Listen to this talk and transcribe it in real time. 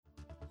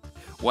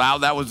Wow,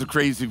 that was a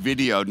crazy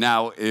video.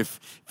 Now,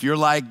 if you're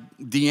like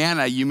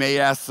Deanna, you may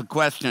ask the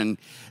question,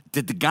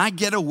 did the guy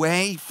get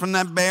away from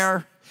that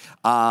bear?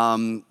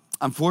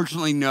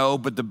 Unfortunately, no,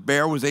 but the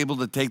bear was able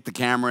to take the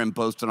camera and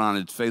post it on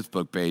its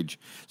Facebook page,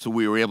 so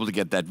we were able to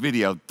get that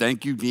video.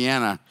 Thank you,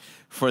 Deanna,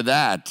 for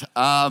that.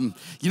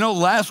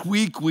 Last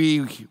week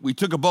we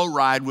took a boat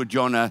ride with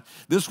Jonah.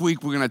 This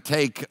week we're going to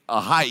take a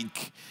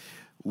hike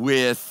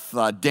with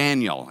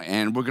Daniel,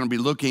 and we're going to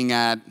be looking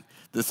at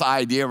this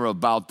idea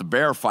about the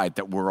bear fight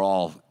that we're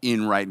all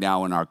in right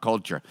now in our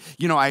culture.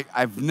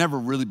 I've never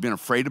really been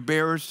afraid of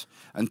bears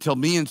until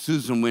me and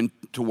Susan went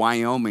to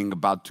Wyoming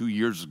about 2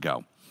 years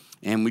ago.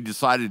 And we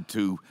decided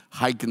to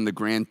hike in the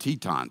Grand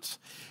Tetons.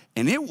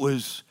 And it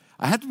was,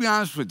 I have to be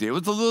honest with you, it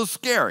was a little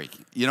scary.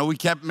 We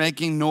kept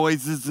making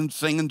noises and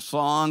singing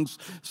songs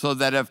so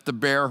that if the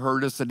bear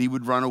heard us that he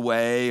would run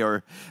away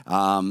or,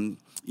 and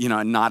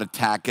not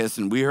attack us.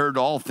 And we heard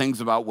all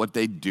things about what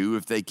they do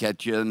if they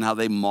catch you and how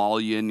they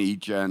maul you and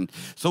eat you. And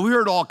so we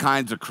heard all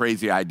kinds of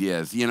crazy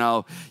ideas.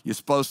 You're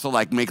supposed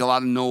to make a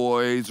lot of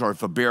noise, or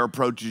if a bear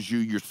approaches you,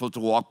 you're supposed to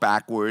walk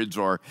backwards,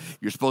 or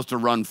you're supposed to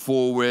run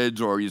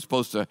forwards, or you're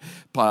supposed to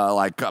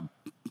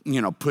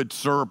put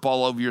syrup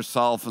all over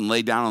yourself and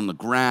lay down on the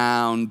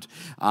ground,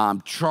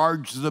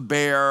 charge the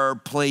bear,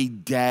 play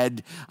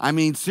dead. I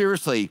mean,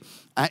 seriously.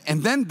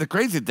 And then the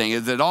crazy thing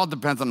is it all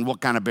depends on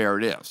what kind of bear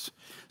it is.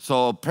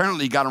 So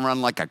apparently you got to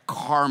run like a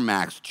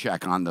CarMax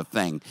check on the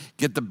thing,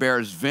 get the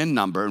bear's VIN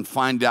number and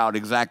find out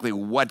exactly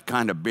what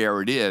kind of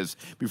bear it is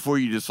before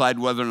you decide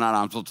whether or not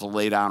I'm supposed to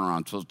lay down or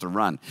I'm supposed to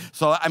run.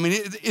 So,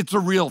 it's a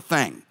real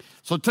thing.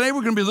 So today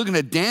we're going to be looking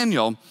at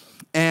Daniel,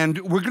 and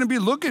we're going to be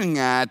looking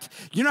at,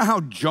 how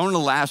Jonah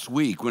last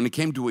week, when it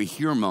came to a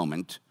hear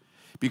moment,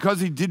 because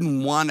he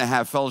didn't want to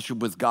have fellowship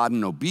with God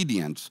in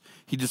obedience,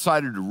 he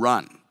decided to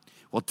run.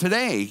 Well,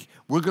 today,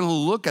 we're going to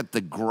look at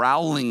the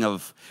growling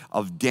of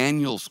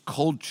Daniel's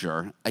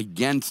culture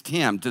against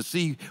him to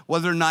see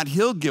whether or not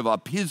he'll give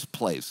up his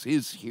place,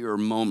 his here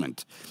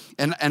moment.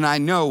 And I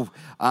know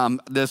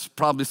there's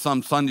probably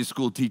some Sunday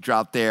school teacher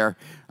out there,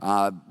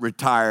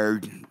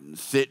 retired,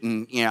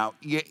 sitting,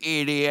 you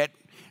idiot.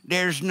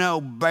 There's no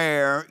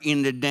bear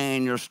in the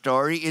Daniel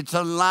story. It's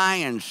a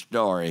lion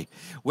story.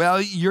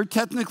 Well, you're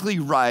technically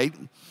right,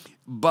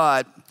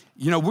 but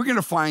we're going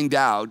to find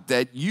out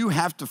that you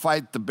have to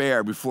fight the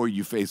bear before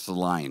you face the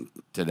lion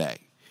today.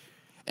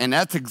 And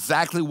that's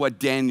exactly what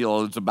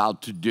Daniel is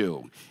about to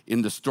do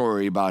in the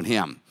story about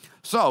him.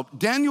 So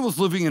Daniel was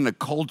living in a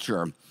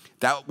culture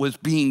that was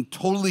being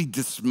totally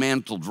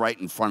dismantled right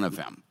in front of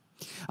him.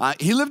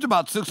 He lived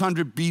about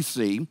 600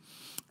 BC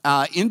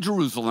in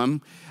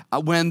Jerusalem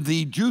when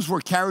the Jews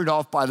were carried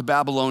off by the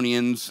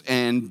Babylonians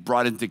and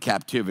brought into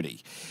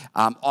captivity.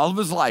 All of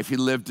his life, he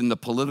lived in the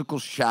political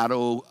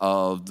shadow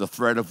of the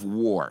threat of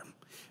war.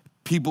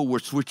 People were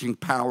switching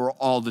power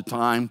all the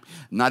time,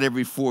 not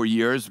every 4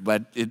 years,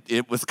 but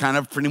it was kind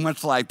of pretty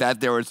much like that.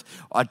 There was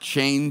a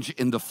change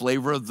in the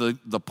flavor of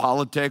the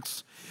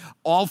politics.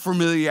 All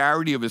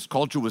familiarity of his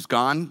culture was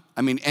gone.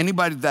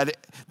 Anybody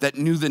that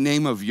knew the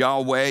name of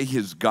Yahweh,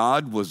 his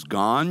God, was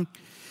gone.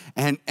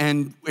 And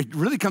it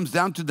really comes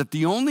down to that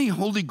the only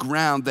holy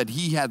ground that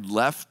he had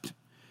left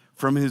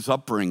from his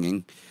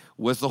upbringing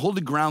was the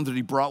holy ground that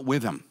he brought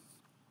with him.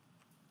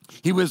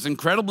 He was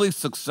incredibly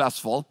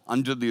successful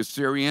under the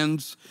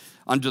Assyrians,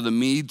 under the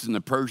Medes and the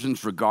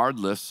Persians,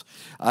 regardless.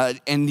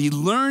 And he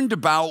learned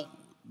about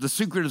the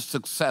secret of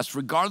success,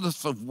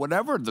 regardless of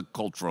whatever the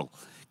cultural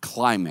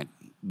climate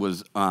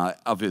was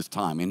of his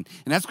time. And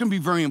that's going to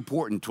be very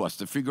important to us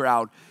to figure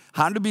out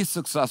how to be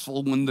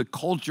successful when the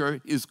culture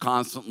is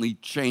constantly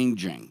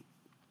changing.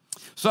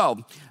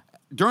 So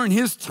during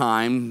his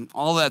time,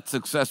 all that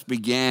success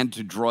began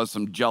to draw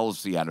some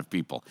jealousy out of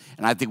people.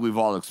 And I think we've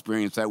all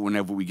experienced that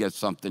whenever we get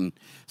something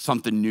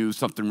new,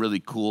 something really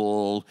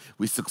cool,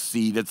 we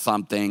succeed at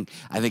something.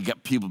 I think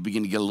people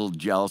begin to get a little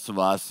jealous of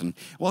us. And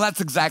well,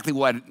 that's exactly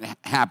what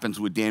happens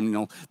with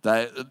Daniel.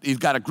 He's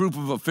got a group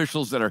of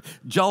officials that are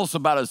jealous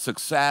about his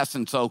success.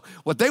 And so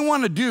what they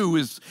want to do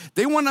is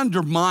they want to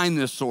undermine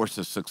this source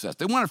of success.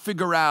 They want to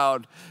figure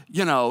out,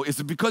 is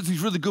it because he's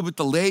really good with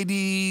the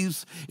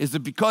ladies? Is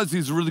it because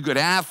he's a really good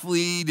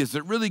athlete? Is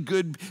it really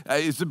good?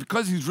 Is it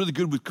because he's really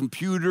good with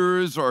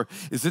computers, or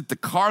is it the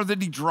car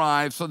that he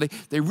drives? So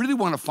they really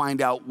want to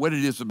find out what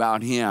it is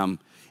about him,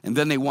 and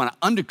then they want to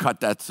undercut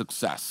that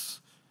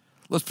success.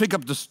 Let's pick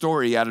up the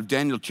story out of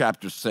Daniel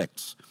chapter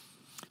 6.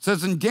 It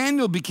says, and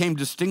Daniel became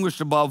distinguished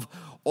above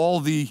all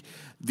the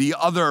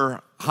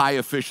other high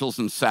officials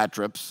and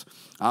satraps.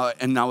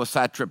 And now a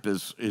satrap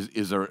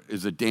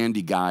is a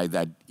dandy guy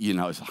that,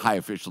 is a high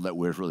official that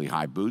wears really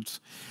high boots.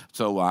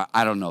 So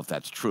I don't know if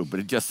that's true, but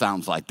it just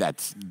sounds like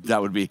that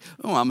would be,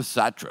 I'm a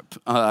satrap.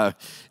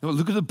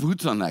 Look at the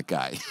boots on that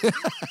guy.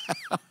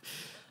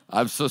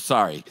 I'm so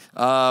sorry.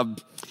 He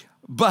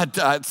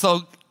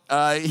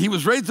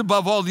was raised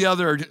above all the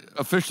other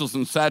officials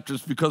and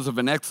satraps because of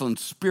an excellent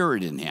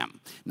spirit in him.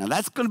 Now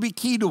that's going to be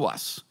key to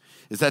us,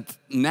 is that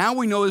now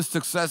we know his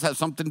success has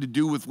something to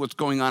do with what's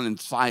going on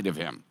inside of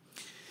him.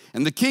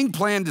 And the king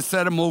planned to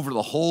set him over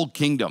the whole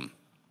kingdom.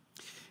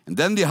 And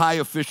then the high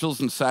officials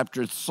and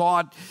satraps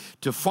sought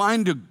to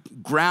find a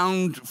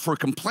ground for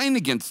complaint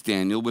against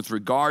Daniel with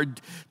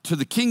regard to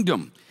the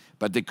kingdom.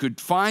 But they could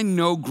find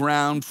no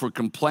ground for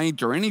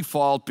complaint or any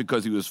fault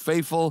because he was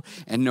faithful,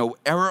 and no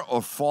error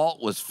or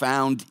fault was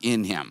found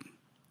in him.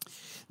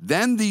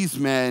 Then these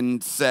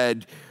men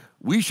said,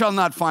 "We shall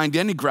not find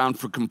any ground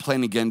for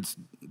complaint against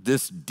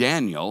this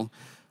Daniel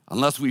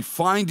unless we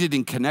find it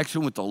in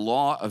connection with the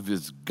law of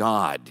his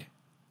God."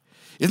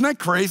 Isn't that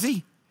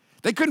crazy?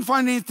 They couldn't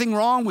find anything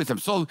wrong with him.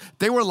 So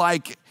they were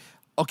like,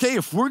 okay,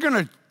 if we're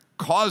going to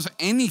cause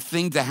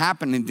anything to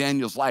happen in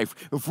Daniel's life,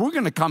 if we're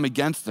going to come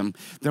against him,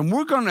 then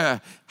we're going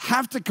to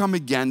have to come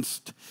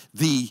against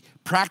the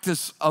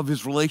practice of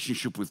his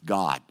relationship with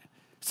God.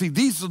 See,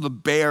 these are the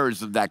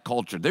bears of that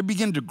culture. They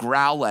begin to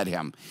growl at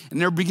him, and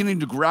they're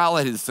beginning to growl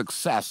at his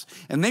success,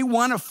 and they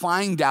want to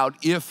find out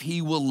if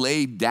he will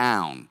lay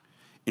down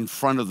in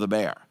front of the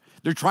bear.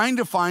 They're trying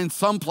to find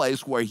some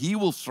place where he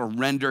will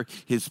surrender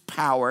his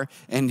power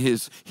and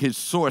his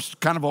source,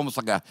 kind of almost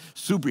like a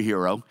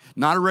superhero,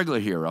 not a regular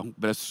hero,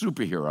 but a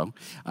superhero,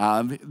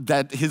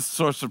 that his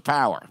source of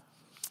power.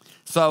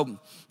 So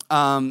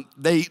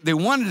they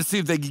wanted to see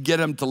if they could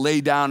get him to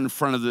lay down in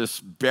front of this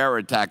bear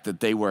attack that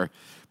they were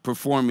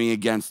performing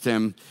against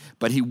him,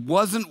 but he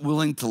wasn't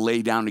willing to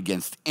lay down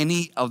against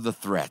any of the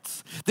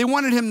threats. They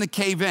wanted him to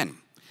cave in.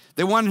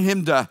 They wanted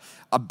him to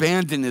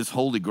abandon his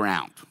holy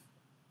ground.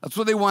 That's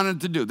what they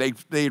wanted to do.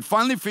 They had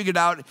finally figured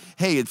out,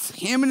 hey, it's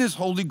him and his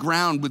holy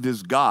ground with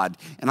his God,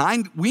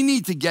 and we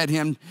need to get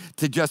him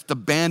to just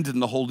abandon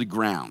the holy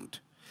ground.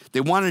 They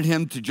wanted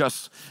him to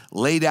just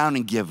lay down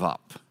and give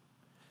up.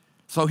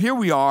 So here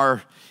we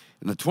are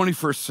in the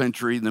 21st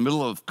century, in the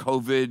middle of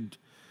COVID,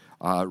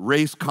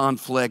 race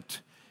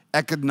conflict,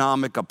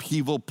 economic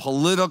upheaval,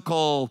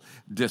 political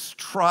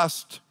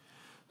distrust,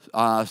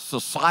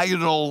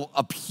 societal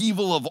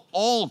upheaval of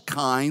all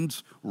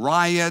kinds,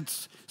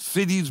 riots,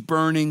 cities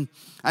burning.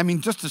 I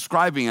mean, just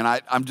describing it,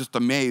 I'm just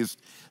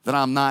amazed that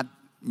I'm not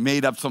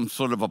made up some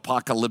sort of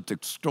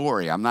apocalyptic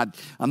story. I'm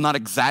not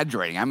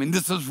exaggerating. I mean,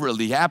 this is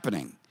really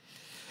happening.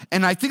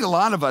 And I think a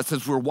lot of us,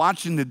 as we're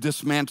watching the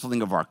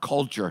dismantling of our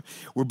culture,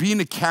 we're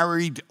being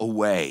carried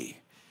away.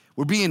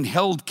 We're being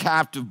held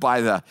captive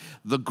by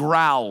the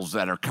growls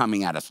that are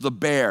coming at us, the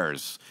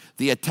bears,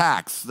 the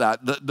attacks,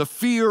 the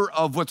fear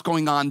of what's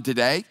going on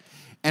today,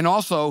 and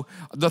also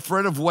the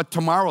threat of what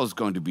tomorrow is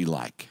going to be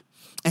like.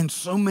 And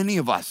so many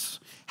of us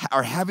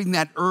are having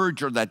that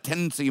urge or that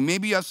tendency.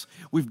 Maybe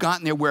we've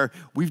gotten there where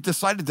we've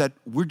decided that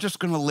we're just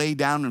going to lay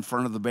down in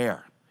front of the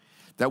bear.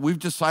 That we've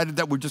decided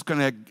that we're just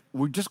going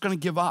to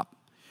give up.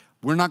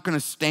 We're not going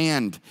to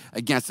stand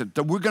against it.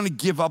 That we're going to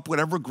give up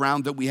whatever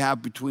ground that we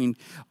have between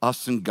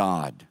us and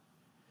God.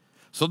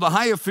 So the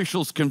high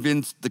officials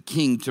convinced the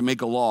king to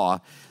make a law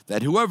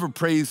that whoever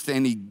prays to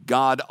any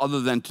god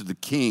other than to the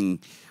king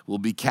will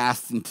be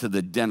cast into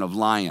the den of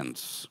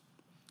lions.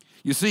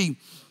 You see,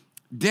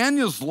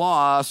 Daniel's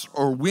loss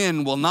or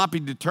win will not be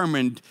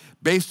determined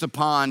based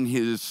upon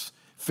his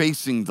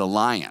facing the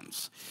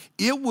lions.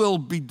 It will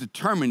be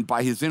determined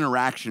by his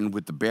interaction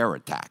with the bear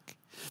attack.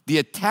 The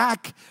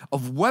attack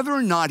of whether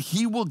or not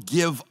he will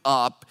give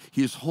up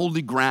his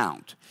holy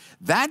ground.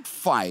 That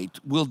fight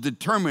will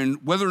determine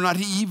whether or not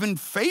he even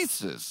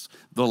faces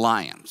the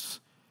lions.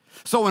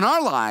 So in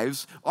our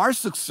lives, our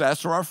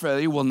success or our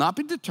failure will not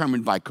be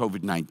determined by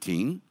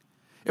COVID-19.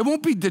 It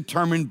won't be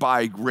determined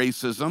by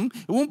racism.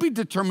 It won't be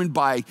determined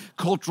by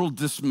cultural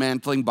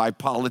dismantling, by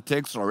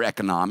politics or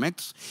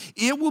economics.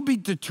 It will be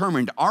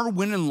determined, our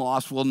win and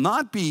loss will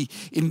not be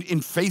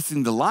in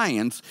facing the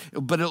lions,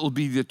 but it will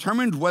be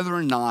determined whether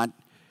or not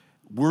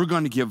we're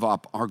going to give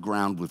up our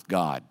ground with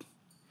God.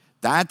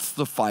 That's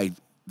the fight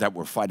that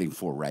we're fighting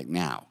for right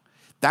now.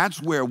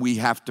 That's where we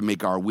have to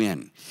make our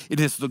win.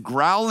 It is the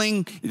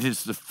growling, it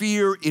is the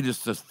fear, it is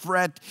the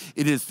threat,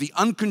 it is the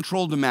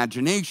uncontrolled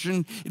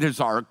imagination, it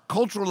is our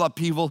cultural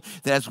upheaval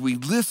that as we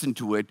listen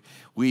to it,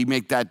 we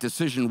make that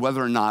decision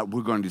whether or not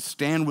we're going to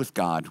stand with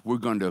God, we're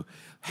going to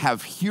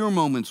have hear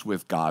moments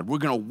with God, we're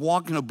going to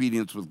walk in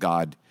obedience with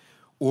God,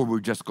 or we're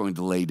just going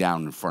to lay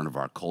down in front of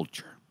our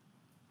culture.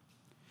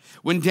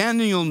 When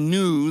Daniel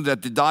knew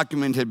that the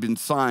document had been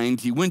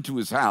signed, he went to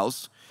his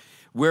house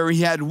where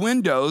he had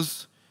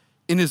windows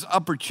in his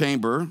upper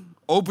chamber,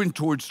 open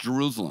towards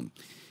Jerusalem.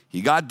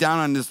 He got down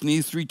on his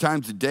knees 3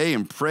 times a day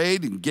and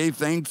prayed and gave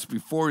thanks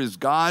before his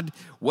God,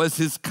 was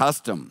his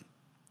custom.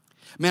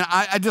 Man,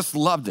 I just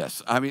love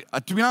this. I mean,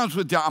 to be honest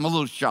with you, I'm a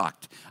little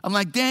shocked. I'm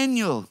like,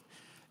 Daniel,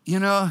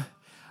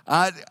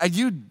 are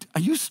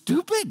you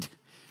stupid?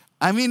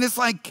 I mean, it's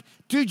like,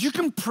 dude, you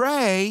can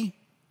pray.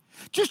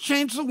 Just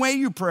change the way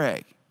you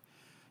pray.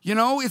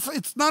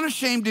 It's not a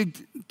shame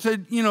to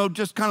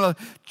just kind of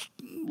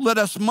let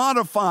us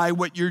modify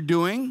what you're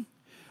doing.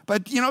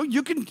 But,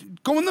 you can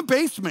go in the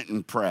basement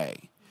and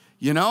pray.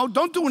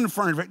 Don't do it in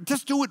front of it.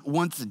 Just do it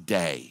once a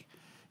day.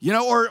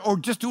 Or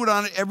just do it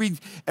on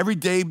every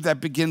day that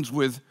begins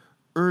with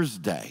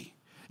Day.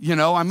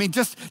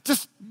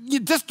 You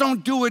just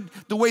don't do it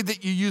the way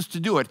that you used to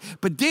do it.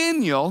 But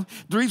Daniel,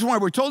 the reason why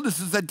we're told this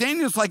is that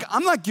Daniel's like,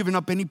 I'm not giving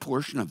up any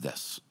portion of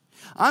this.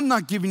 I'm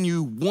not giving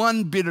you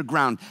one bit of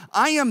ground.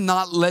 I am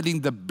not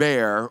letting the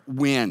bear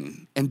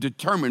win and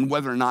determine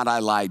whether or not I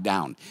lie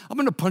down. I'm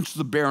going to punch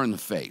the bear in the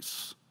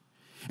face.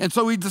 And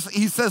so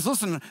he says,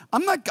 listen,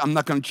 I'm not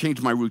going to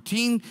change my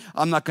routine.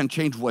 I'm not going to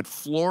change what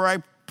floor I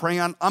pray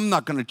on. I'm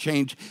not going to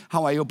change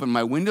how I open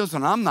my windows,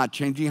 and I'm not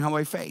changing how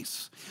I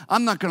face.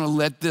 I'm not going to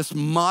let this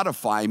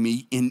modify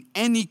me in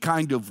any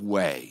kind of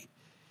way.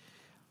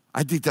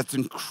 I think that's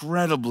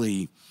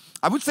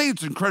I would say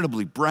it's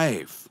incredibly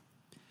brave.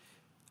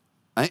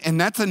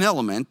 And that's an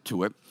element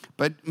to it.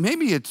 But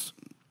maybe it's,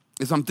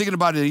 as I'm thinking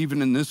about it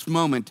even in this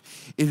moment,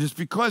 it is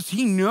because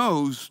he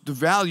knows the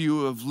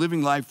value of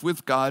living life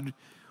with God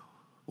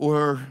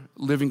or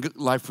living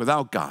life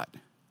without God.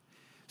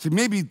 See,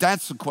 maybe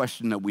that's the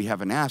question that we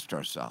haven't asked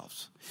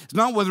ourselves. It's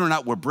not whether or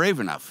not we're brave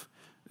enough.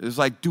 It's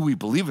like, do we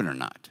believe it or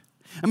not?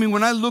 I mean,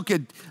 when I look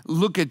at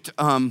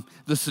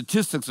the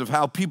statistics of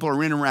how people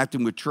are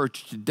interacting with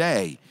church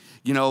today,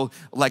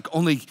 like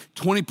only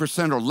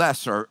 20% or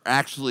less are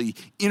actually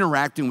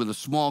interacting with a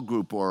small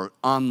group or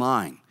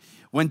online.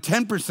 When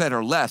 10%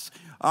 or less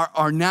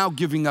are now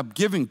giving up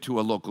giving to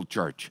a local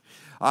church.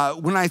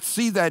 When I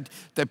see that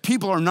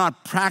people are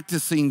not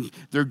practicing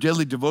their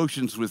daily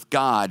devotions with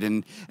God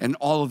and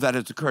all of that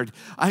has occurred,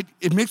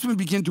 it makes me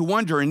begin to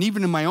wonder, and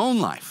even in my own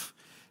life,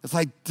 it's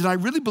like, did I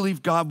really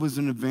believe God was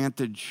an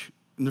advantage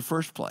in the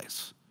first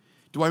place?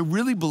 Do I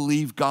really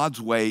believe God's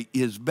way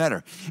is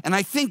better? And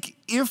I think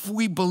if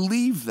we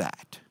believe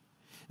that,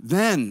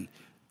 then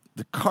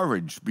the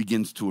courage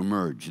begins to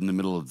emerge in the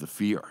middle of the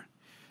fear.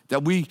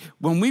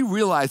 When we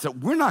realize that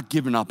we're not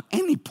giving up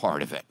any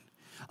part of it,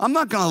 I'm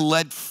not going to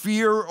let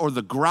fear or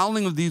the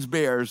growling of these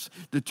bears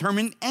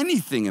determine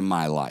anything in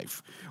my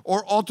life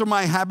or alter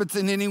my habits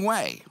in any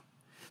way.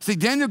 See,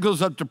 Daniel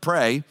goes up to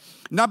pray,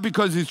 not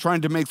because he's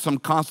trying to make some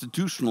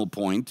constitutional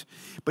point,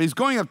 but he's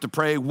going up to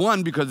pray,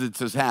 one, because it's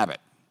his habit.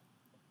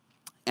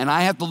 And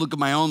I have to look at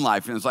my own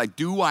life, and it's like,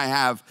 do I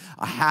have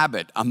a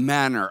habit, a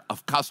manner, a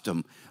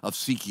custom of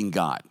seeking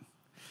God?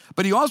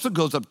 But he also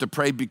goes up to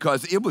pray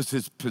because it was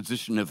his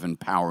position of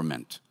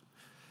empowerment,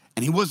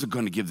 and he wasn't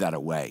going to give that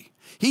away.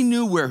 He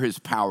knew where his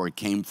power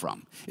came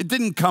from.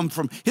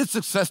 His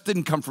success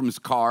didn't come from his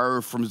car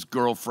or from his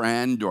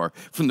girlfriend or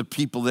from the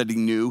people that he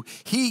knew.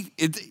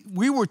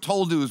 We were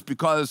told it was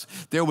because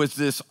there was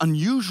this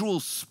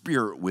unusual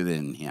spirit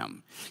within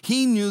him.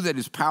 He knew that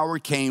his power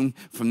came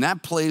from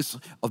that place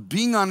of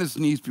being on his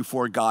knees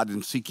before God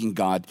and seeking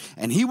God,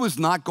 and he was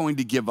not going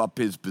to give up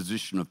his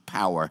position of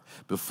power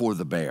before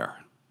the bear.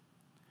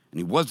 And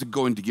he wasn't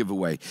going to give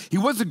away. He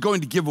wasn't going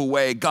to give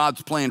away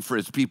God's plan for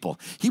his people.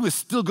 He was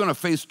still going to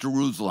face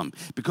Jerusalem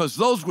because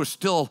those were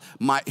still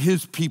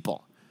his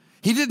people.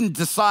 He didn't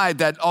decide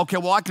that, okay,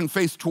 well, I can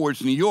face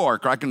towards New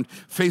York or I can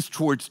face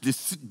towards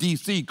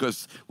D.C.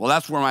 because, well,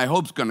 that's where my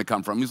hope's going to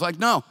come from. He's like,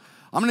 no,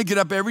 I'm going to get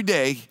up every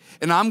day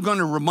and I'm going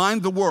to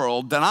remind the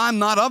world that I'm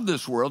not of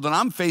this world and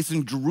I'm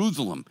facing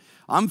Jerusalem.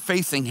 I'm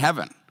facing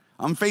heaven.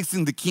 I'm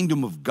facing the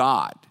kingdom of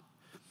God.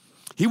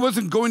 He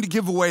wasn't going to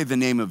give away the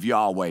name of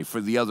Yahweh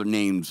for the other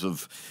names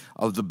of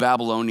the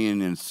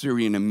Babylonian and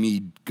Syrian and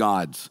Mede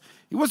gods.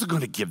 He wasn't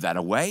going to give that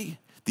away,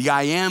 the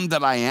I am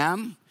that I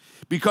am,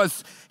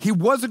 because he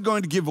wasn't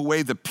going to give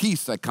away the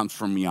peace that comes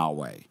from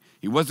Yahweh.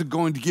 He wasn't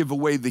going to give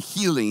away the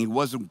healing. He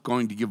wasn't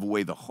going to give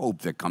away the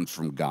hope that comes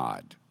from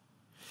God.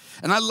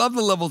 And I love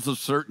the levels of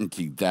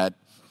certainty that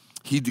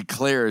he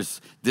declares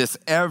this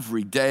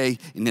every day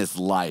in his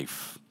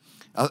life.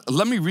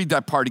 Let me read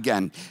that part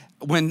again.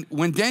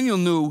 When Daniel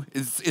knew,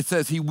 it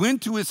says he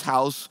went to his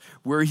house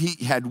where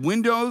he had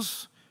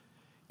windows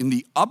in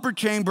the upper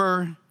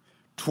chamber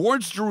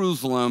towards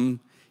Jerusalem.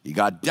 He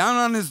got down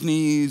on his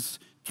knees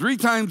 3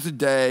 times a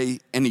day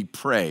and he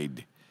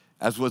prayed,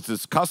 as was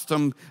his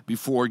custom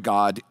before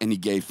God, and he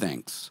gave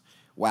thanks.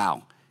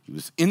 Wow. He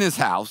was in his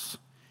house.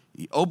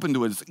 He opened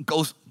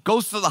to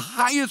goes to the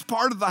highest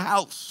part of the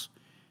house.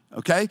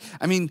 Okay?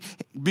 I mean,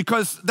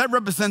 because that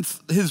represents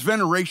his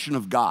veneration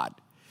of God.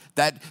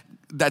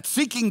 That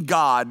seeking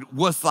God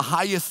was the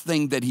highest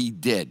thing that he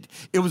did.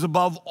 It was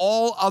above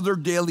all other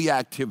daily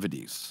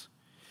activities.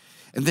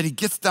 And then he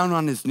gets down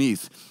on his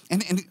knees.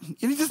 And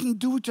he doesn't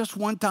do it just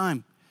one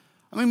time.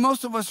 I mean,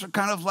 most of us are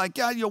kind of like,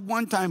 yeah,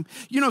 one time.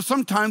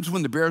 Sometimes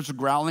when the bears are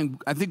growling,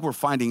 I think we're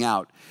finding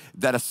out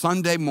that a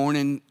Sunday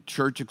morning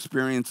church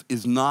experience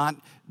is not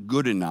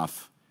good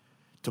enough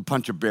to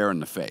punch a bear in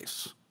the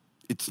face.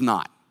 It's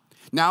not.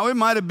 Now, it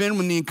might have been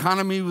when the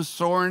economy was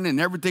soaring and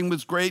everything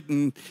was great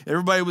and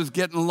everybody was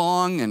getting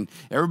along and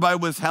everybody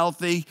was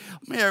healthy.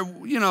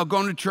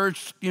 Going to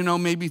church,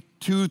 maybe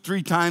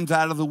 2-3 times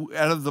out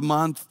of the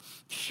month,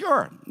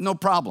 sure, no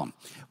problem.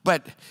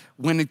 But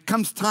when it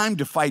comes time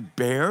to fight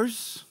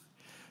bears,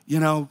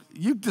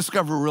 you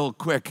discover real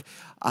quick,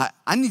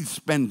 I need to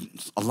spend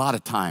a lot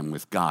of time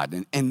with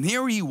God. And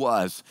there he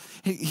was.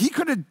 He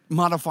could have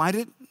modified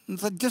it and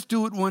said, just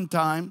do it one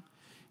time.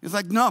 He's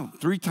like, no,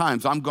 3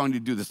 times I'm going to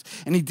do this.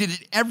 And he did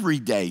it every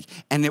day,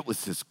 and it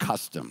was his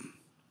custom.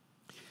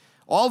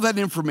 All that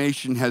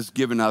information has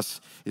given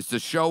us is to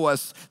show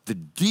us the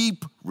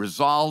deep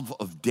resolve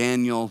of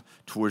Daniel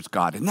towards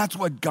God. And that's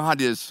what God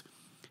is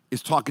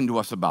talking to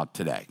us about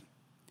today.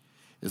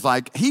 It's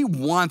like he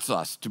wants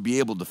us to be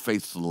able to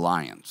face the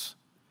lions.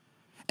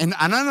 And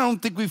I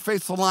don't think we've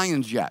faced the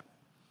lions yet.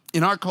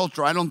 In our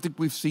culture, I don't think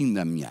we've seen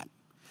them yet.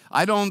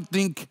 I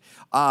think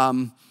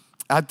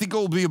it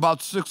will be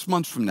about 6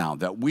 months from now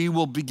that we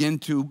will begin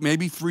to,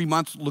 maybe 3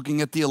 months,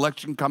 looking at the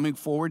election coming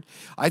forward.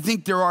 I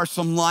think there are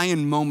some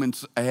lion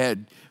moments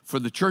ahead for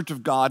the Church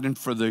of God and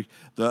for the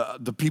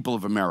people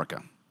of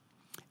America.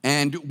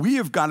 And we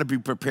have got to be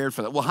prepared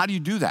for that. Well, how do you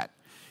do that?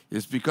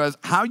 It's because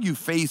how you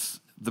face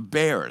the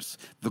bears,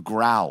 the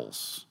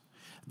growls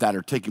that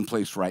are taking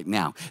place right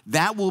now,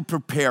 that will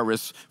prepare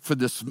us for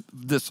this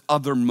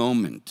other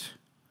moment.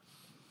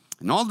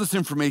 And all this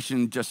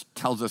information just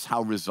tells us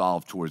how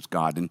resolved towards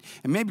God. And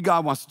maybe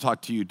God wants to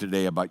talk to you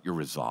today about your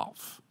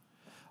resolve.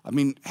 I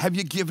mean, have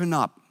you given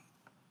up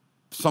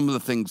some of the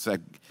things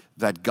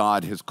that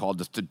God has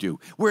called us to do?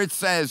 Where it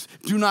says,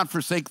 do not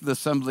forsake the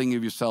assembling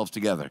of yourselves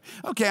together.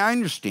 Okay, I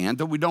understand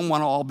that we don't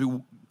want to all be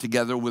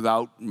together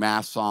without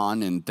masks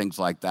on and things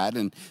like that.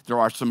 And there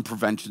are some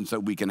preventions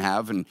that we can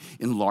have in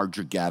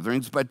larger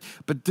gatherings. But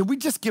did we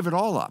just give it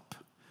all up?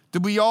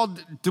 Did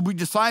we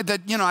decide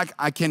that,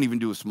 I can't even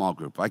do a small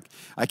group.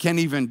 I can't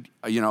even,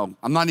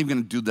 I'm not even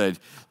going to do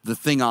the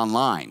thing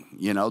online,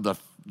 the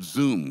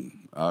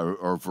Zoom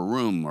or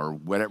Vroom or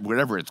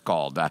whatever it's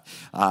called, the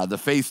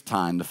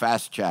FaceTime, the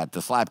Fast Chat,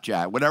 the Slap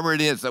Chat, whatever it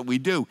is that we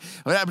do.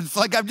 It's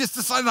like I've just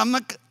decided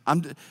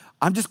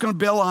I'm just going to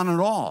bail on it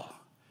all.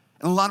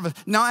 And a lot of us.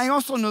 Now, I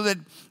also know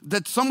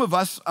that some of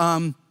us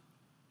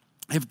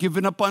have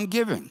given up on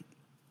giving.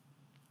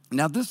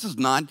 Now, this is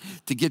not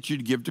to get you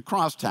to give to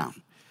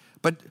Crosstown.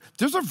 But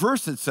there's a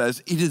verse that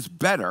says it is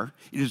better,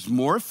 it is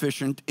more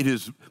efficient, it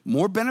is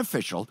more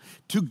beneficial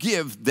to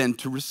give than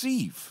to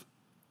receive.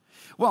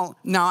 Well,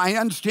 now I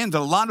understand that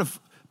a lot of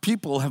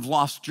people have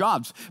lost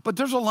jobs, but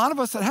there's a lot of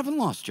us that haven't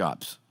lost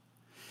jobs.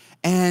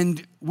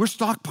 And we're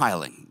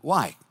stockpiling.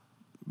 Why?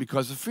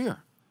 Because of fear.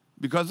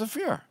 Because of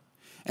fear.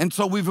 And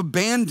so we've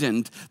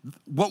abandoned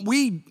what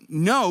we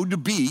know to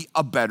be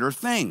a better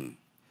thing.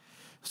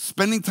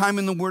 Spending time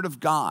in the Word of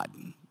God.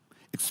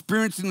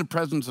 Experiencing the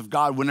presence of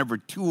God whenever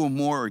 2 or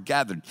more are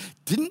gathered.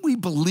 Didn't we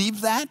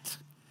believe that?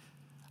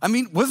 I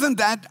mean, wasn't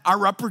that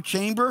our upper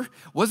chamber?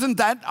 Wasn't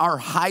that our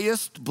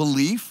highest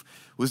belief?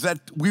 Was that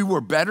we were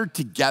better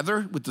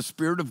together with the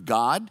Spirit of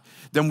God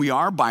than we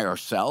are by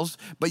ourselves?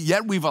 But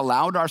yet we've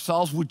allowed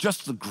ourselves with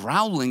just the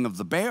growling of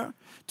the bear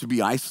to be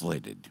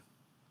isolated.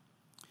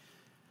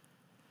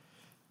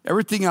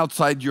 Everything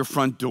outside your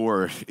front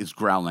door is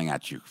growling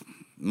at you.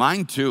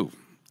 Mine too.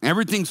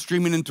 Everything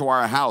streaming into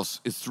our house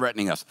is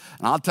threatening us.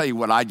 And I'll tell you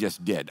what I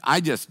just did. I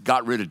just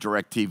got rid of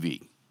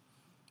DirecTV.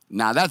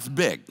 Now, that's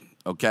big,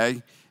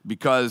 okay?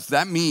 Because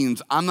that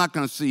means I'm not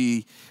going to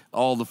see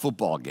all the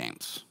football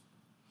games.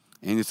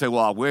 And you say,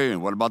 well, wait,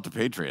 what about the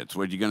Patriots?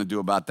 What are you going to do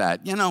about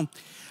that?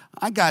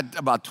 I got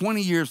about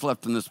 20 years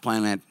left on this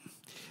planet,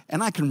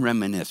 and I can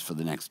reminisce for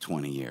the next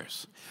 20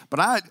 years.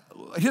 But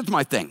here's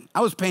my thing.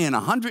 I was paying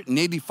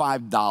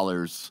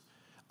 $185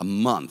 a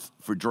month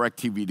for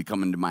DirecTV to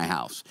come into my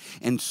house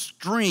and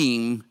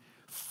stream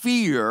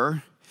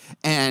fear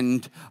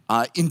and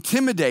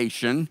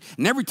intimidation.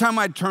 And every time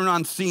I'd turn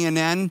on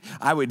CNN,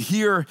 I would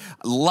hear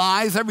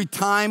lies. Every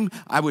time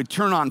I would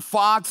turn on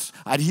Fox,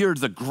 I'd hear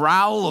the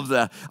growl of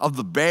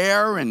the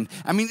bear. And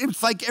I mean,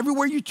 it's like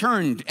everywhere you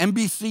turned,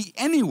 NBC,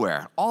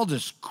 anywhere, all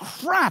this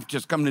crap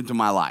just coming into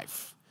my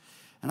life.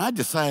 And I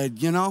decided,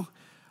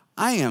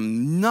 I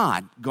am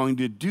not going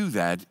to do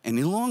that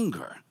any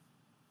longer.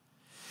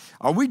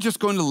 Are we just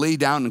going to lay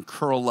down and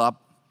curl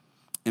up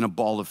in a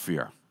ball of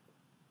fear?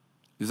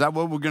 Is that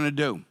what we're going to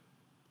do?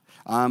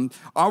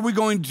 Are we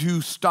going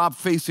to stop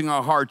facing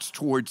our hearts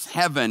towards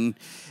heaven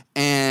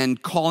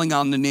and calling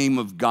on the name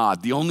of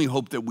God, the only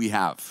hope that we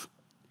have?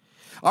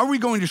 Are we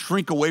going to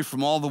shrink away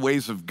from all the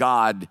ways of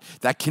God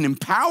that can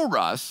empower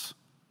us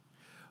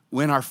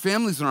when our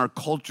families and our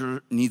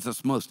culture needs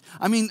us most?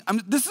 I mean,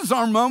 this is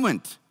our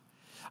moment.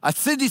 A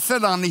city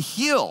set on a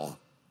hill,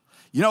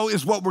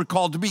 is what we're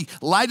called to be.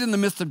 Light in the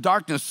midst of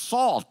darkness,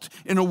 salt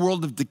in a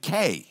world of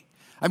decay.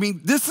 I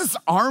mean, this is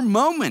our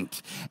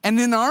moment. And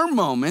in our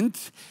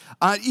moment,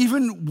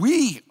 even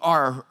we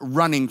are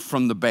running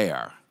from the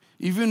bear.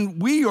 Even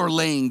we are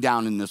laying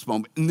down in this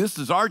moment. And this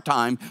is our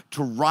time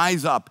to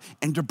rise up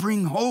and to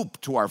bring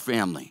hope to our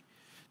family,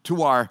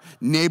 to our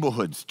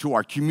neighborhoods, to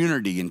our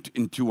community,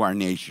 and to our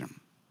nation.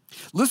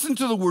 Listen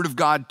to the word of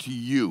God to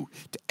you,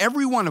 to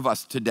every one of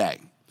us today,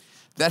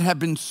 that have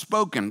been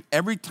spoken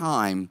every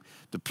time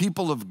the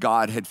people of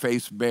God had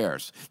faced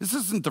bears. This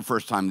isn't the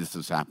first time this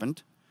has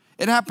happened.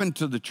 It happened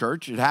to the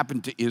church. It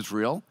happened to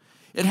Israel.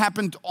 It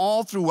happened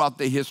all throughout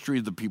the history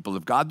of the people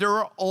of God. There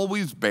are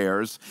always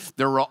bears.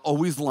 There are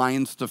always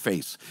lions to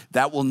face.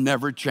 That will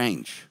never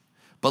change.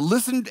 But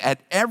listen,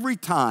 at every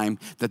time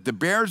that the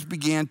bears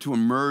began to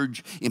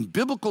emerge in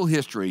biblical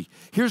history,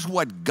 here's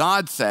what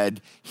God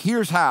said.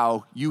 Here's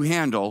how you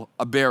handle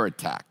a bear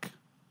attack.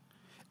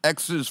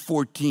 Exodus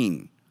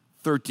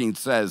 14:13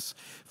 says,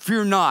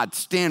 "Fear not,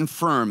 stand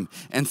firm,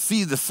 and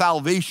see the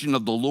salvation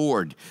of the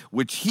Lord,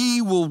 which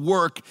he will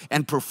work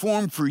and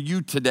perform for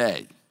you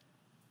today."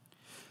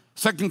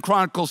 2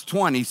 Chronicles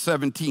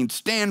 20:17,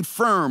 "Stand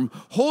firm,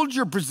 hold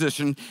your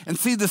position, and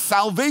see the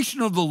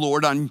salvation of the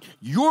Lord on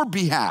your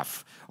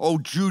behalf, O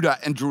Judah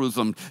and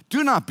Jerusalem.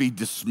 Do not be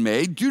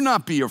dismayed, do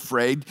not be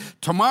afraid.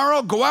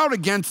 Tomorrow go out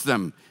against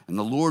them, and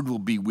the Lord will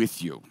be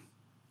with you."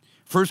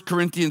 1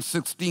 Corinthians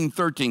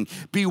 16:13,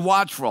 "Be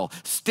watchful,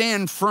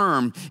 stand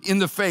firm in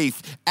the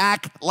faith,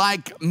 act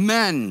like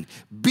men,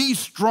 be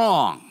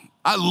strong."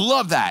 I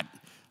love that.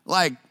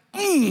 Like,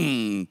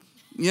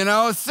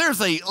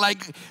 seriously,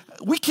 like,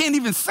 we can't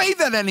even say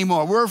that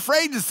anymore. We're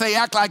afraid to say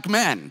act like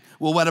men.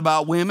 Well, what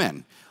about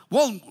women?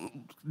 Well,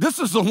 this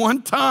is the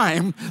one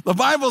time the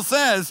Bible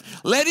says,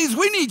 ladies,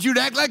 we need you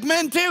to act like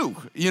men too,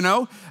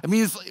 I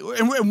mean,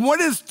 and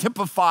what is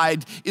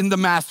typified in the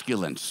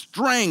masculine?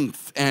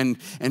 Strength and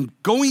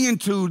going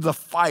into the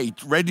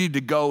fight, ready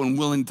to go and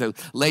willing to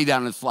lay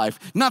down his life.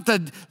 Not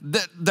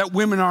that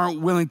women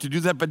aren't willing to do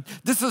that, but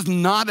this is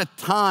not a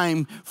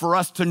time for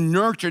us to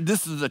nurture.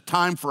 This is a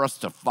time for us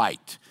to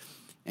fight.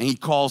 And he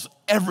calls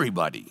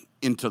everybody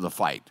into the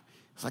fight.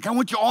 It's like, I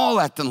want you all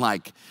acting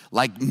like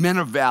men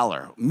of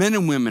valor, men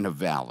and women of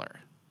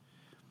valor.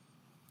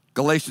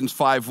 Galatians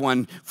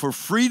 5:1, "For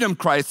freedom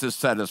Christ has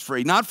set us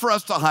free, not for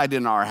us to hide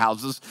in our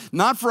houses,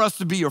 not for us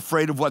to be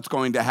afraid of what's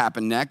going to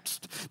happen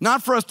next,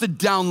 not for us to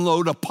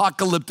download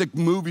apocalyptic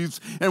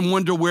movies and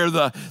wonder where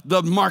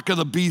the mark of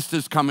the beast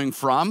is coming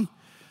from.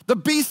 The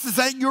beast is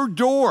at your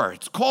door.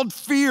 It's called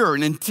fear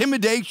and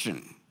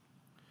intimidation.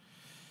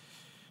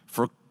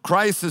 For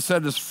Christ has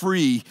set us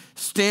free.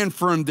 Stand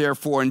firm,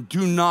 therefore, and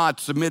do not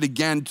submit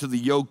again to the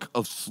yoke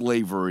of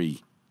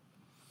slavery."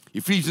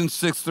 Ephesians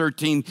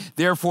 6:13,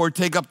 "Therefore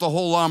take up the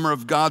whole armor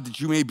of God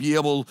that you may be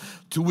able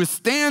to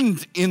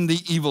withstand in the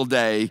evil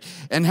day,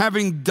 and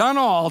having done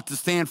all, to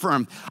stand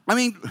firm." I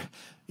mean,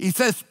 he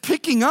says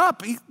picking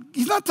up.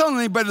 He's not telling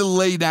anybody to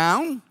lay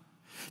down.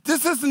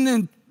 This isn't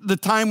in the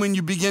time when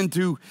you begin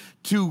to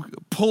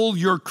pull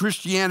your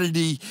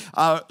Christianity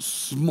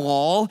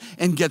small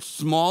and get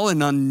small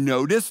and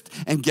unnoticed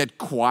and get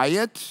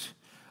quiet.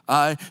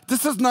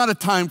 This is not a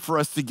time for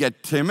us to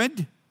get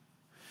timid.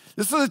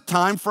 This is a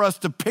time for us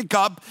to pick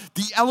up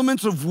the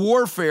elements of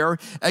warfare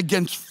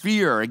against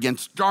fear,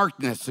 against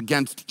darkness,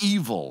 against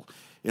evil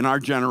in our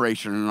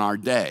generation, in our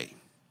day.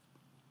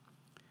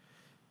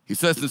 He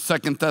says in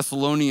 2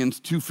 Thessalonians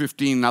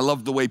 2:15, I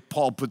love the way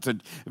Paul puts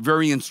it,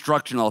 very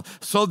instructional.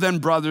 "So then,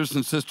 brothers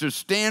and sisters,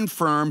 stand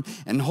firm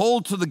and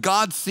hold to the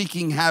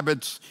God-seeking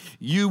habits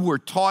you were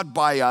taught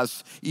by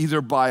us,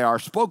 either by our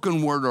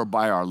spoken word or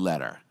by our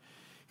letter."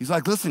 He's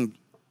like, listen,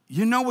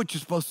 you know what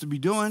you're supposed to be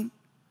doing.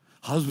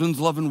 Husbands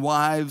loving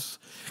wives,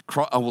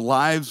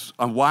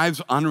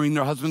 wives honoring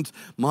their husbands,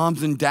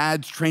 moms and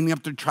dads training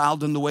up their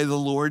child in the way of the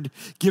Lord,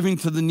 giving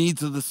to the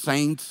needs of the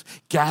saints,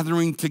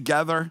 gathering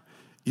together,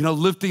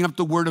 lifting up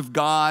the word of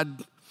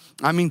God.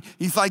 I mean,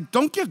 he's like,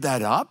 don't give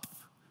that up.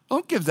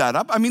 Don't give that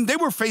up. I mean, they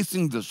were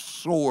facing the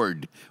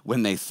sword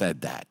when they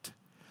said that,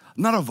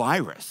 not a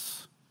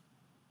virus.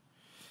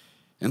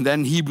 And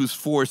then Hebrews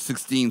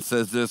 4:16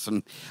 says this,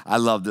 and I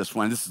love this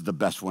one. This is the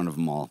best one of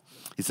them all.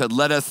 He said,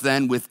 "Let us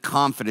then with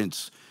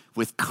confidence,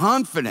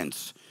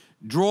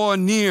 draw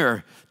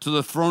near to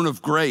the throne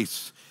of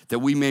grace, that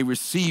we may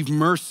receive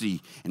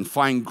mercy and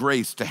find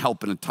grace to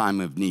help in a time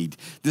of need."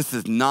 This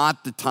is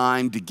not the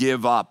time to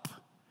give up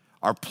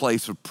our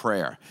place of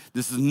prayer.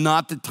 This is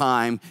not the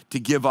time to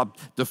give up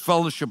the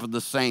fellowship of the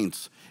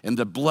saints and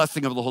the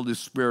blessing of the Holy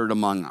Spirit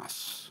among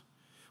us.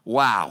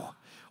 Wow.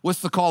 What's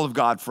the call of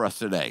God for us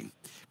today?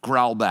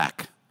 Growl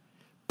back.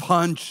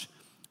 Punch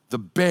the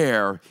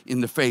bear in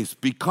the face,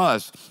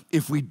 because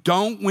if we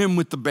don't win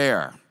with the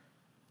bear,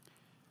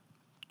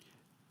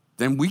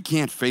 then we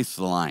can't face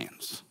the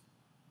lions.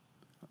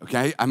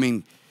 Okay? I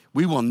mean,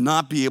 we will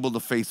not be able to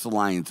face the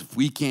lions if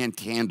we can't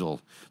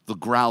handle the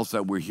growls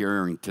that we're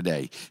hearing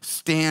today.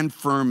 Stand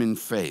firm in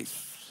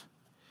faith.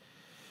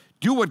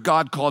 Do what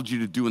God called you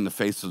to do in the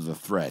face of the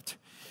threat,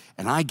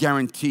 and I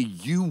guarantee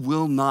you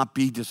will not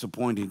be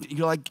disappointed.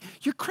 You're like,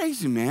 you're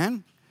crazy,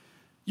 man.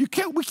 We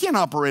can't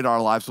operate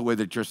our lives the way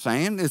that you're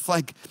saying. It's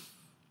like,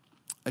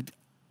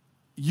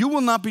 you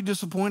will not be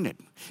disappointed.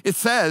 It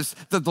says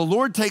that the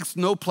Lord takes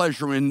no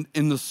pleasure in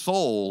the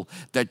soul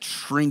that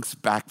shrinks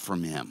back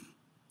from him.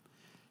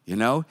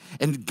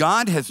 And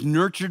God has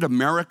nurtured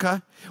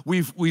America.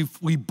 We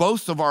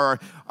boast of our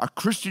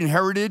Christian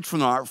heritage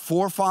from our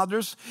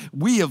forefathers.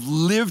 We have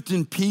lived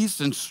in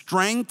peace and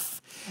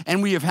strength,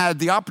 and we have had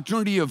the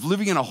opportunity of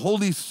living in a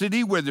holy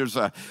city where there's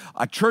a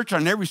church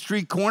on every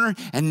street corner.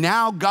 And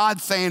now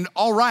God's saying,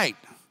 all right,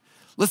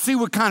 let's see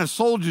what kind of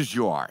soldiers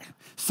you are.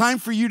 It's time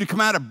for you to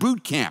come out of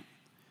boot camp,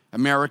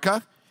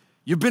 America.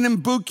 You've been in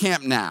boot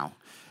camp now.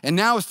 And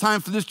now it's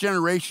time for this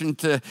generation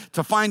to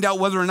find out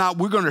whether or not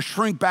we're going to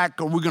shrink back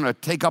or we're going to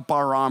take up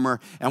our armor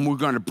and we're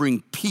going to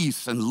bring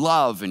peace and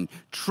love and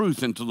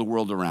truth into the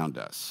world around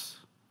us.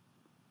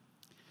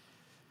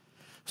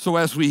 So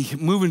as we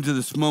move into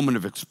this moment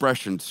of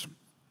expressions,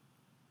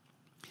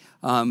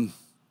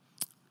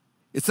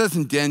 it says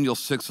in Daniel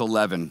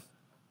 6:11,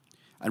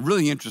 a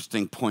really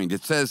interesting point.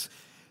 It says,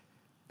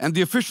 and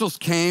the officials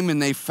came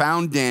and they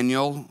found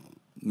Daniel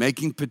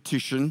making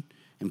petition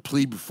and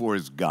plea before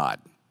his God.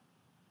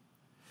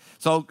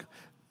 So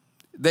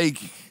they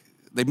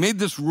made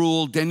this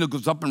rule. Daniel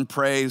goes up and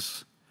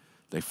prays.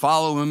 They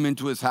follow him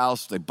into his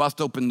house. They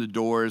bust open the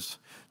doors.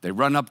 They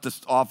run up the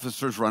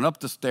officers, run up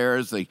the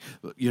stairs.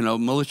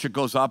 Militia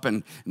goes up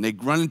and they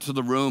run into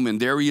the room. And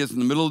there he is in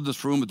the middle of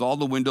this room with all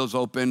the windows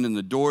open and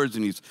the doors.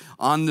 And he's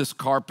on this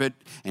carpet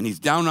and he's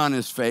down on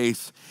his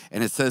face.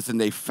 And it says, and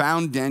they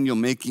found Daniel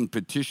making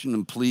petition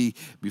and plea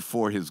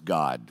before his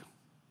God.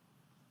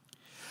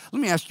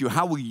 Let me ask you,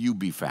 how will you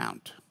be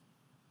found?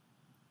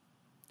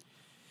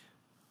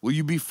 Will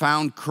you be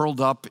found curled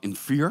up in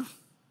fear?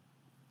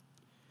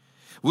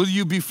 Will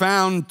you be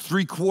found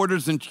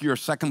 3/4 into your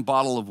second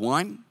bottle of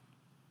wine?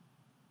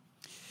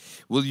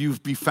 Will you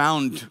be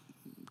found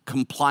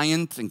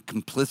compliant and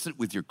complicit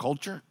with your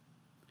culture?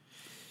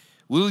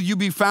 Will you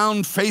be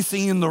found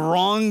facing in the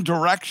wrong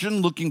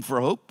direction looking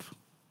for hope?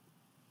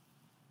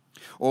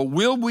 Or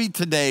will we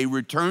today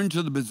return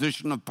to the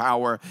position of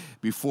power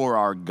before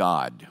our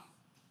God?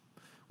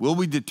 Will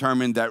we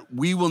determine that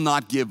we will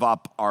not give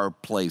up our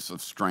place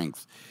of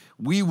strength?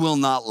 We will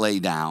not lay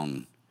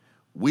down.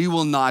 We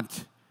will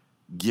not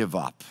give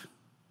up.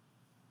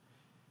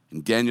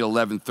 And Daniel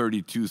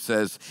 11:32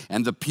 says,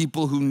 and the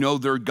people who know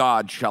their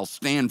God shall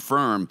stand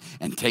firm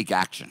and take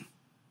action.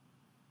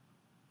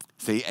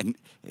 See, and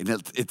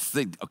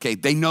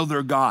they know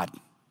their God.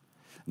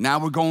 Now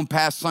we're going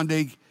past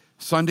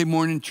Sunday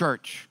morning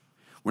church.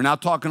 We're now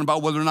talking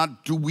about whether or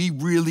not do we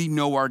really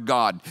know our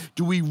God?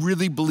 Do we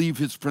really believe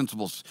his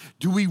principles?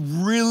 Do we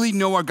really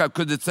know our God?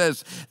 Because it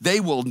says they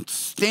will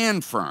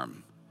stand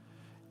firm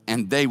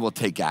and they will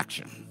take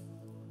action.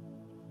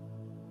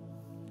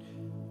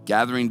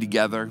 Gathering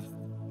together,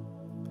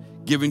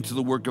 giving to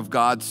the work of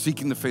God,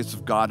 seeking the face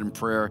of God in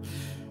prayer,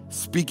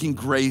 speaking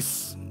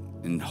grace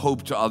and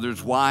hope to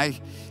others.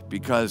 Why?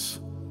 Because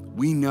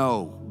we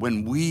know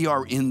when we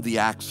are in the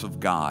acts of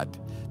God,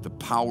 the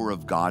power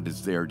of God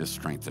is there to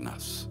strengthen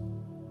us.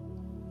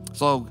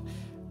 So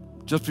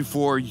just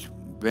before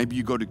maybe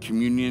you go to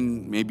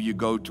communion, maybe you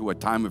go to a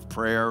time of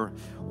prayer,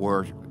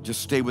 or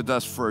just stay with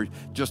us for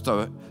just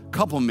a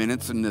couple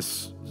minutes in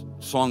this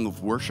song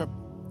of worship,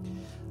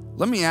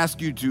 let me ask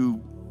you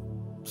to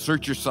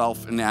search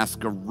yourself and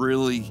ask a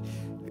really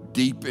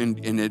deep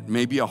and it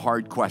may be a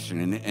hard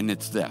question, and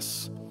it's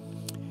this.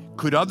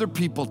 Could other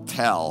people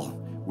tell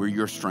where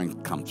your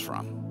strength comes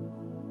from?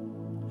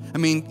 I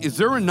mean, is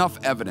there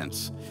enough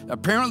evidence?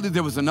 Apparently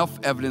there was enough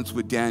evidence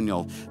with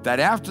Daniel that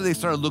after they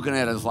started looking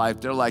at his life,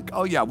 they're like,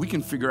 oh yeah, we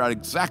can figure out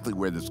exactly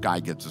where this guy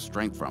gets his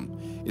strength from.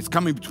 It's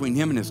coming between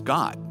him and his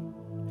God.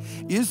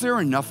 Is there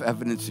enough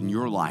evidence in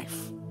your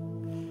life,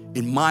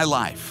 in my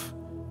life,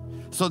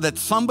 so that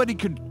somebody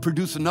could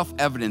produce enough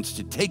evidence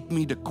to take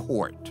me to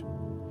court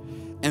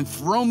and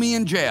throw me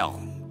in jail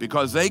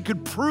because they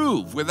could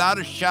prove without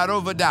a shadow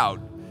of a doubt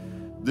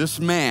this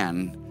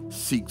man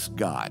seeks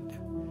God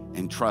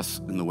and trusts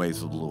in the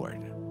ways of the Lord?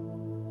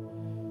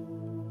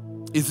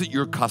 Is it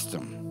your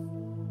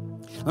custom?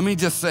 Let me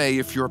just say,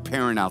 if you're a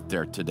parent out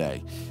there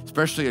today,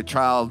 especially a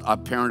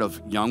parent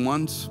of young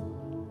ones,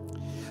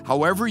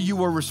 however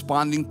you are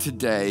responding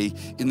today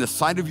in the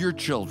sight of your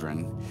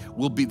children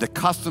will be the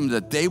custom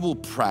that they will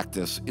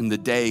practice in the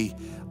day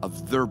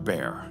of their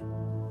bear.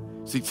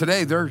 See,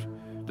 today they're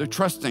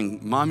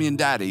trusting mommy and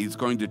daddy is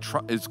going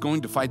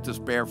to fight this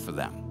bear for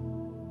them.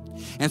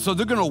 And so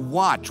they're going to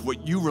watch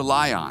what you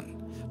rely on.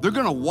 They're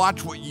going to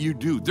watch what you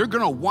do. They're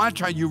going to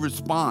watch how you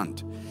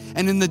respond.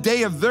 And in the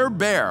day of their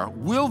bear,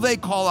 will they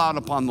call out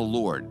upon the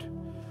Lord,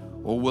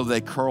 or will they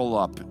curl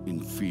up in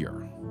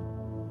fear?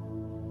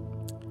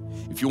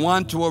 If you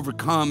want to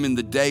overcome in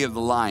the day of the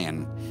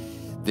lion,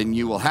 then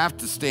you will have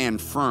to stand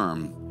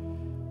firm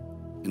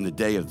in the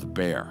day of the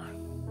bear.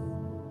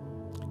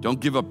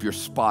 Don't give up your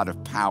spot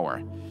of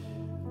power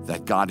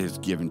that God has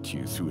given to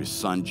you through his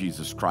Son,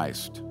 Jesus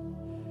Christ,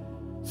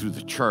 through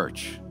the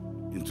church,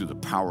 and through the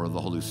power of the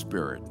Holy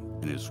Spirit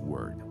and his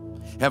word.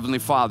 Heavenly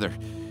Father,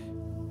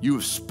 you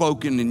have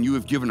spoken and you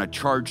have given a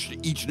charge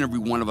to each and every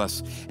one of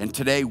us. And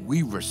today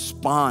we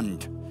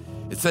respond.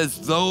 It says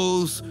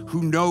those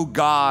who know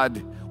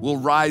God will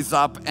rise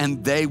up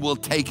and they will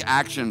take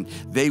action.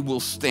 They will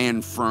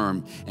stand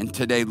firm. And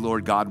today,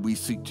 Lord God, we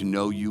seek to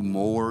know you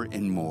more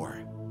and more,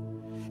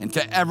 and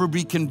to ever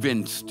be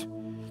convinced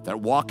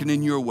that walking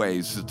in your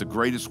ways is the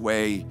greatest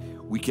way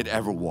we could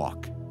ever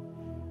walk.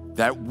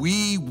 That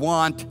we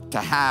want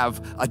to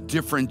have a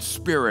different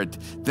spirit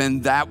than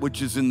that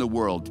which is in the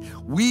world.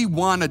 We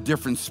want a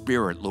different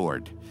spirit,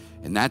 Lord.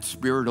 And that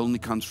spirit only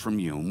comes from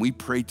you. And we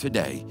pray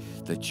today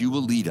that you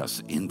will lead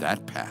us in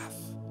that path.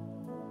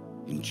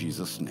 In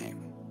Jesus'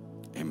 name,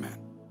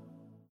 Amen.